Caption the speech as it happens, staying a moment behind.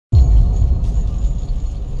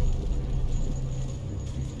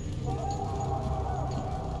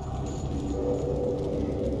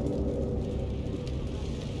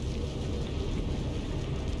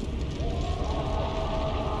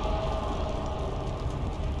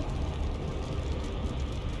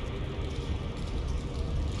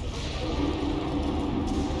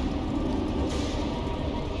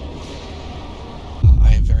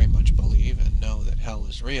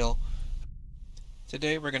is real.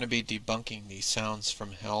 Today we're going to be debunking the Sounds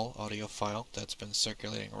from Hell audio file that's been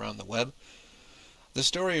circulating around the web. The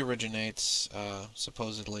story originates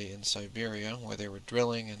supposedly in Siberia, where they were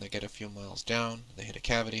drilling and they get a few miles down, they hit a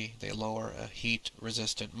cavity, they lower a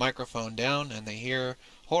heat-resistant microphone down, and they hear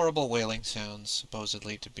horrible wailing sounds,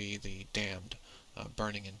 supposedly to be the damned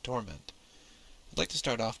burning in torment. I'd like to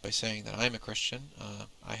start off by saying that I'm a Christian.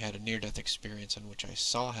 I had a near-death experience in which I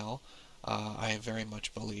saw hell. I very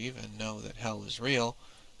much believe and know that hell is real.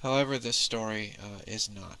 However, this story is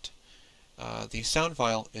not. The sound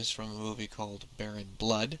file is from a movie called Barren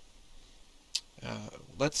Blood.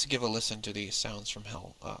 Let's give a listen to the Sounds from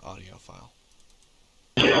Hell audio file.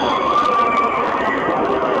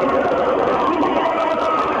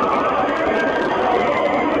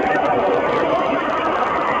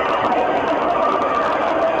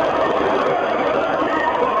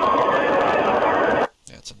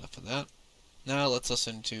 That's enough of that. Now let's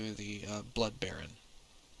listen to the Blood Baron.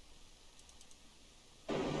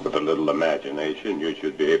 With a little imagination, you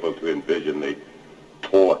should be able to envision the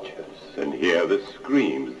torches and hear the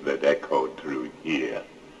screams that echoed through here.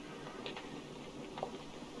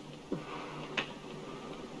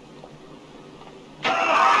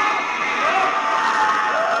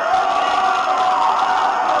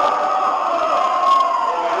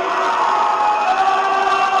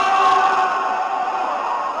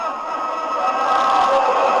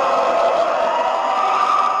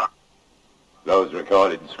 Those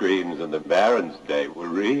recorded screams in the Baron's day were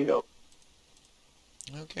real.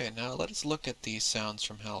 Okay, now let us look at the Sounds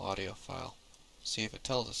from Hell audio file. See if it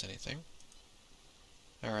tells us anything.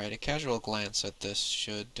 Alright, a casual glance at this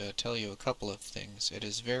should tell you a couple of things. It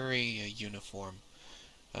is very uniform.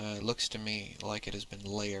 It looks to me like it has been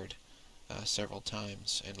layered several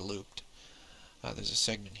times and looped. There's a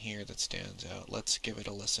segment here that stands out. Let's give it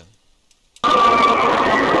a listen.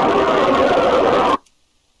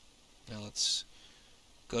 Now let's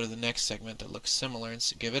go to the next segment that looks similar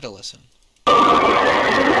and give it a listen. Alright,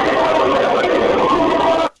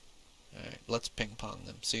 let's ping pong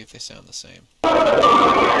them, see if they sound the same.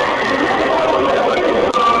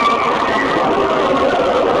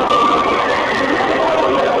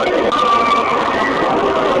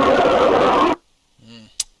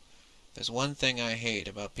 There's one thing I hate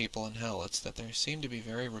about people in hell, it's that they seem to be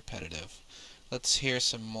very repetitive. Let's hear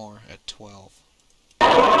some more at 12.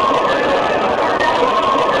 Alright,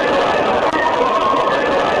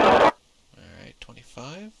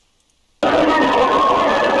 25.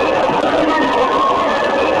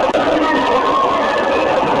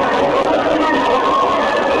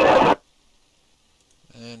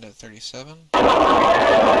 And at 37.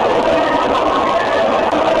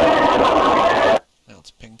 Now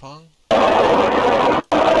it's ping pong.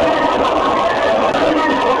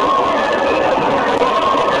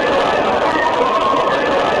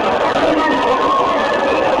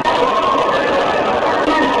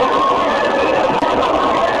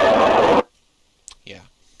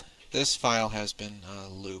 This file has been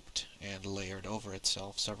looped and layered over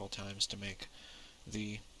itself several times to make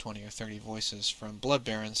the 20 or 30 voices from Blood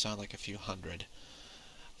Baron sound like a few hundred.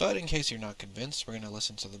 But in case you're not convinced, we're going to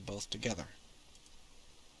listen to them both together.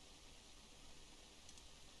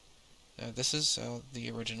 This is the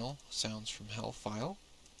original Sounds from Hell file.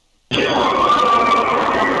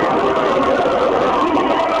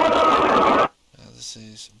 This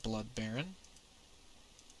is Blood Baron.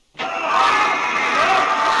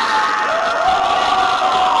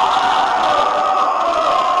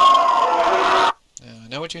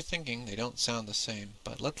 I know what you're thinking, they don't sound the same,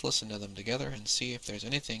 but let's listen to them together and see if there's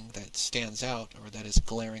anything that stands out or that is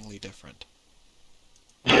glaringly different.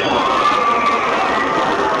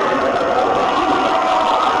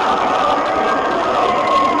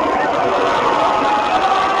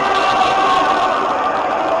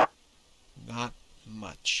 Not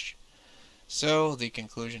much. So the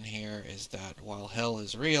conclusion here is that while hell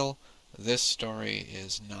is real, this story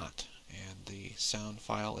is not, and the sound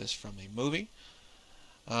file is from a movie.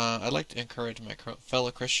 I'd like to encourage my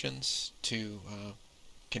fellow Christians to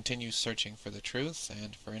continue searching for the truth,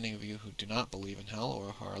 and for any of you who do not believe in hell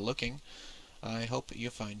or who are looking, I hope that you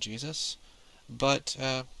find Jesus. But,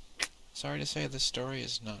 sorry to say, this story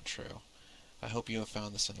is not true. I hope you have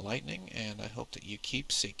found this enlightening, and I hope that you keep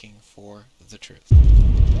seeking for the truth.